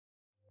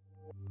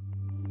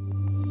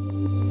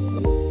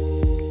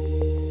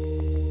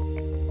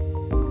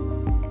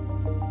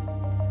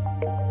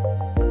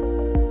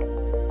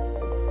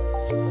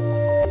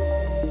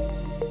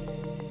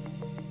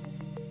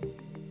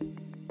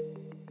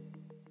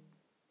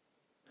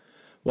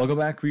Welcome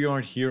back. We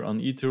are here on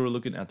Ethereum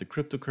looking at the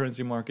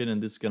cryptocurrency market,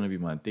 and this is going to be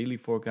my daily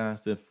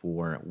forecast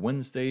for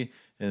Wednesday,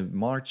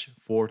 March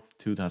 4th,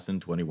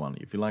 2021.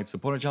 If you like to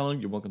support our channel,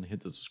 you're welcome to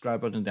hit the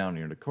subscribe button down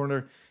here in the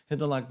corner, hit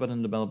the like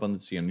button, the bell button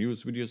to see our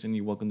newest videos, and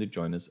you're welcome to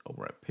join us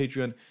over at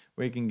Patreon,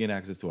 where you can get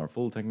access to our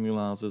full technical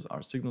analysis,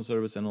 our signal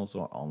service, and also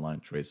our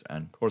online trades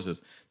and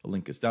courses. The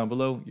link is down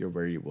below. You're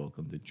very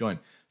welcome to join.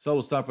 So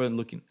we'll start by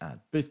looking at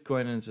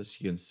Bitcoin, and as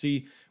you can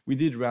see, we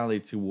did rally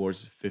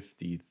towards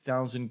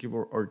 50,000, give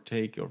or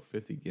take, or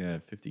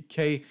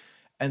 50K,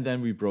 and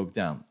then we broke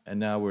down, and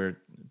now we're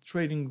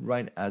trading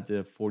right at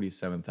the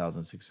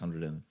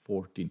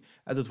 47,614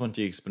 at the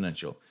 20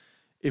 exponential.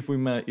 If we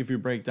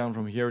break down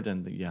from here,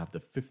 then you have the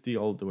 50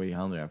 all the way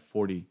down there at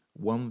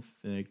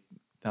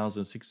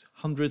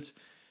 41,600.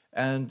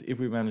 And if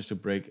we manage to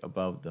break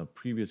above the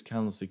previous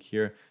candlestick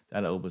here,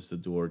 that opens the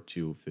door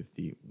to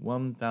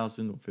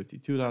 51,000 or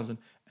 52,000,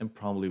 and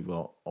probably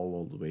will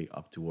all the way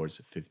up towards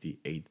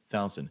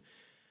 58,000.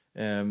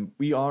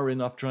 We are in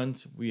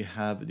uptrend. We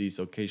have these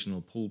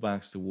occasional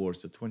pullbacks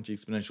towards the 20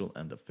 exponential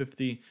and the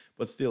 50,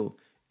 but still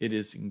it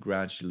is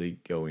gradually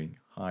going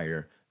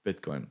higher,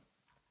 Bitcoin.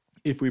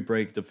 If we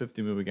break the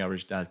 50 moving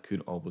average, that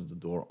could open the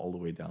door all the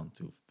way down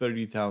to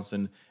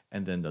 30,000,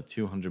 and then the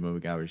 200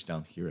 moving average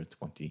down here at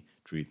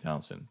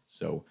 23,000.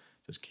 So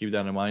just keep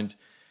that in mind.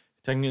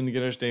 Technical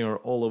indicators, they are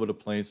all over the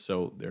place,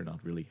 so they're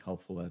not really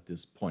helpful at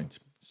this point.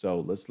 So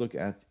let's look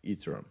at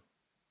Ethereum.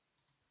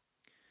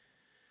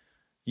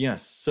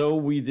 Yes, so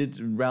we did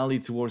rally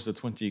towards the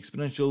 20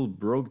 exponential,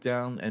 broke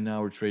down, and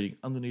now we're trading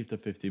underneath the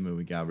 50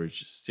 moving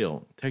average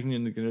still. Technical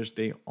indicators,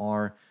 they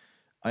are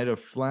either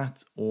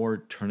flat or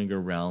turning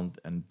around,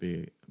 and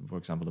for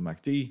example, the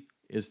MACD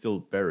is still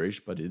bearish,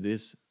 but it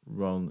is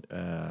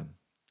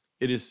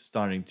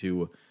starting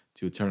to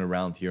turn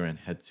around here and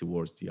head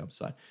towards the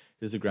upside.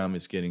 Histogram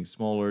is getting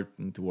smaller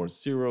towards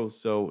zero,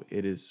 so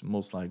it is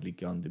most likely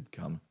going to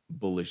become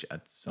bullish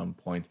at some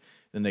point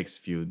in the next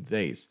few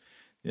days.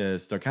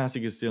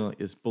 Stochastic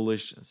is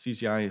bullish,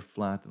 CCI is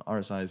flat, and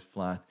RSI is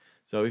flat.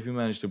 So if you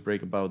manage to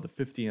break above the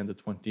 50 and the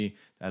 20,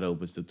 that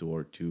opens the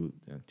door to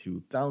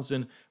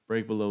 2,000.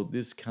 Break below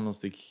this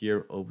candlestick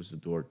here opens the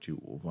door to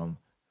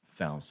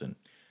 1,000.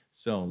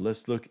 So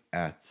let's look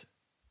at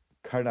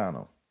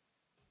Cardano.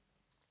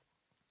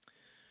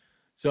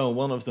 So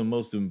one of the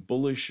most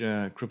bullish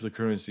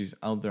cryptocurrencies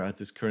out there at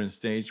this current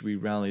stage. We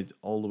rallied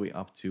all the way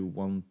up to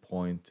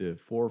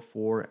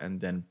 1.44 and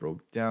then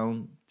broke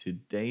down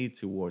today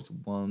towards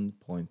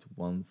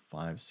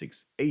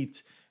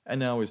 1.1568, and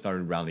now we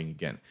started rallying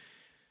again.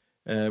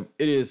 It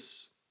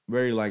is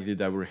very likely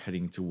that we're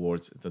heading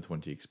towards the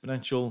 20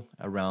 exponential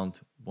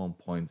around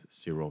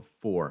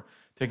 1.04.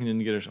 Technical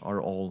indicators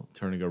are all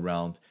turning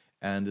around,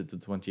 and the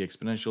 20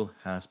 exponential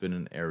has been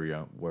an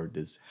area where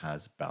this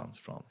has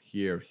bounced from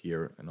here,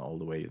 and all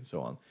the way and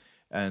so on.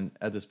 And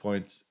at this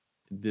point,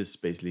 this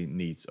basically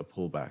needs a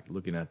pullback.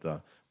 Looking at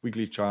the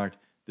weekly chart,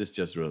 this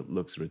just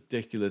looks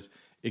ridiculous.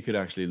 It could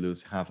actually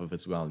lose half of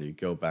its value,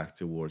 go back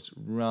towards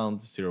around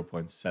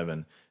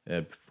 0.7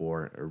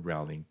 before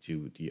rallying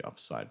to the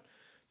upside.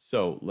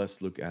 So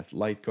let's look at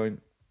Litecoin.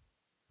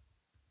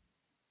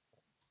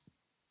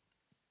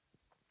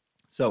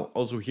 So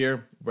also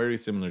here, very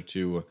similar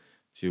to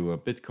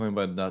Bitcoin,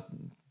 but that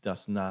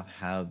does not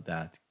have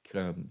that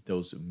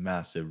those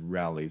massive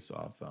rallies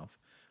of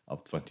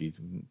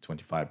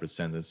 20-25%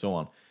 and so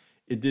on.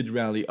 It did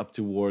rally up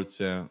towards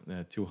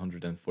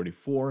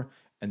 244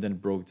 and then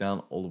broke down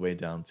all the way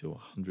down to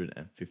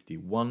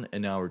 151,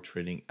 and now we're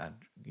trading at,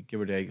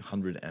 give or take,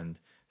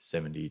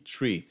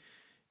 173.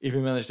 If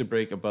we manage to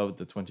break above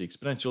the 20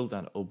 exponential,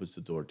 that opens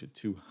the door to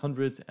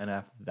 200, and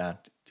after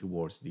that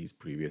towards these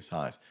previous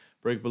highs.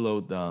 Break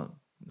below the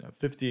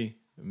 50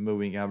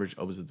 moving average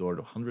opens the door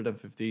to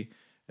 150,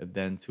 and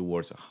then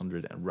towards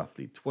 100 and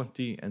roughly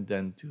 20, and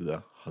then to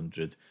the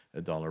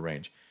 $100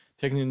 range.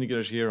 Technical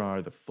indicators here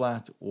are the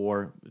flat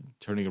or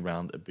turning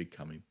around and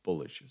becoming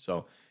bullish.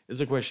 So it's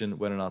a question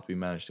whether or not we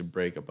manage to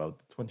break above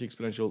the 20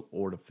 exponential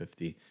or the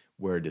 50,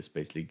 where this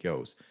basically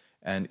goes.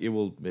 And it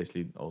will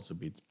basically also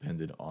be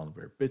dependent on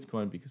where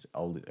Bitcoin, because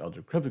all the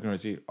other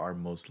cryptocurrency are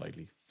most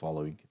likely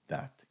following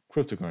that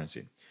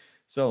cryptocurrency.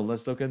 So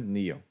let's look at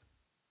NEO.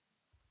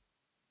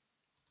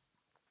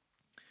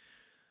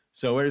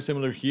 So very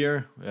similar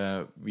here.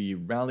 We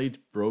rallied,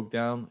 broke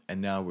down,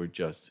 and now we're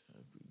just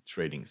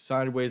trading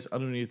sideways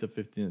underneath the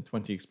 15 and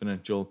 20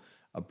 exponential.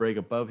 A break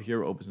above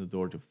here opens the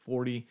door to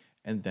 40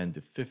 and then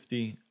to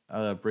 50.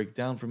 Break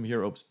down from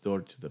here opens the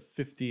door to the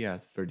 50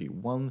 at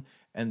 31,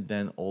 and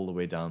then all the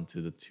way down to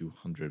the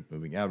 200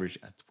 moving average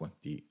at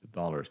 $20.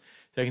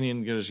 Technical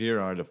indicators here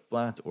are the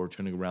flat or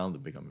turning around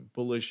and becoming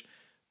bullish,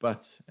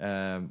 but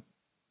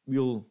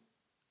it'll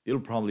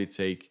probably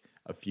take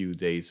a few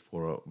days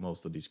for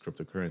most of these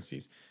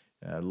cryptocurrencies.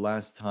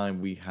 Last time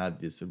we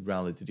had this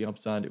rally to the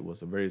upside, it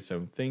was a very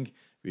same thing.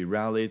 We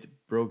rallied,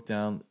 broke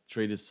down,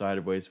 traded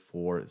sideways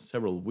for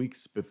several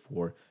weeks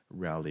before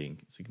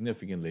rallying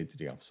significantly to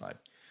the upside.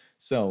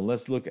 So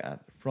let's look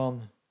at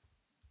Tron.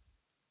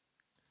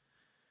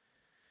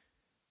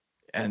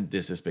 And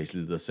this is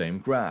basically the same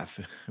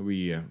graph.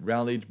 We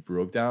rallied,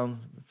 broke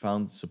down,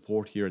 found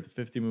support here at the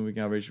 50 moving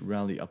average,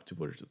 rally up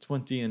towards the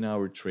 20, and now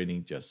we're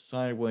trading just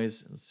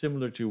sideways,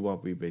 similar to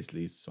what we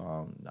basically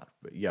saw,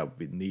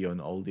 with NEO and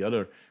all the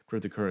other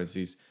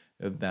cryptocurrencies,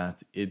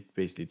 that it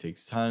basically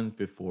takes time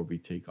before we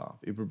take off.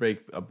 If we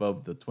break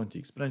above the 20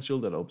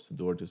 exponential, that opens the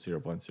door to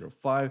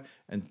 0.05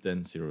 and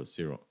then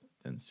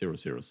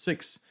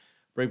 0.006.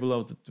 Break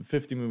below the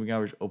 50 moving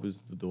average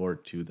opens the door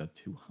to the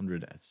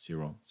 200 at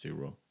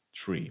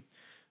 0.003.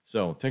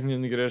 So technical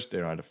indicators,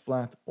 they're either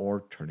flat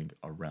or turning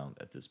around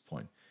at this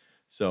point.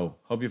 So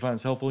hope you find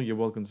this helpful. You're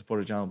welcome to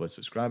support the channel by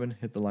subscribing,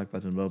 hit the like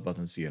button, bell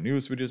button, see our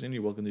newest videos, and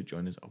you're welcome to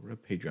join us over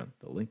at Patreon.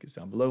 The link is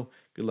down below.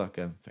 Good luck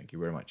and thank you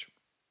very much.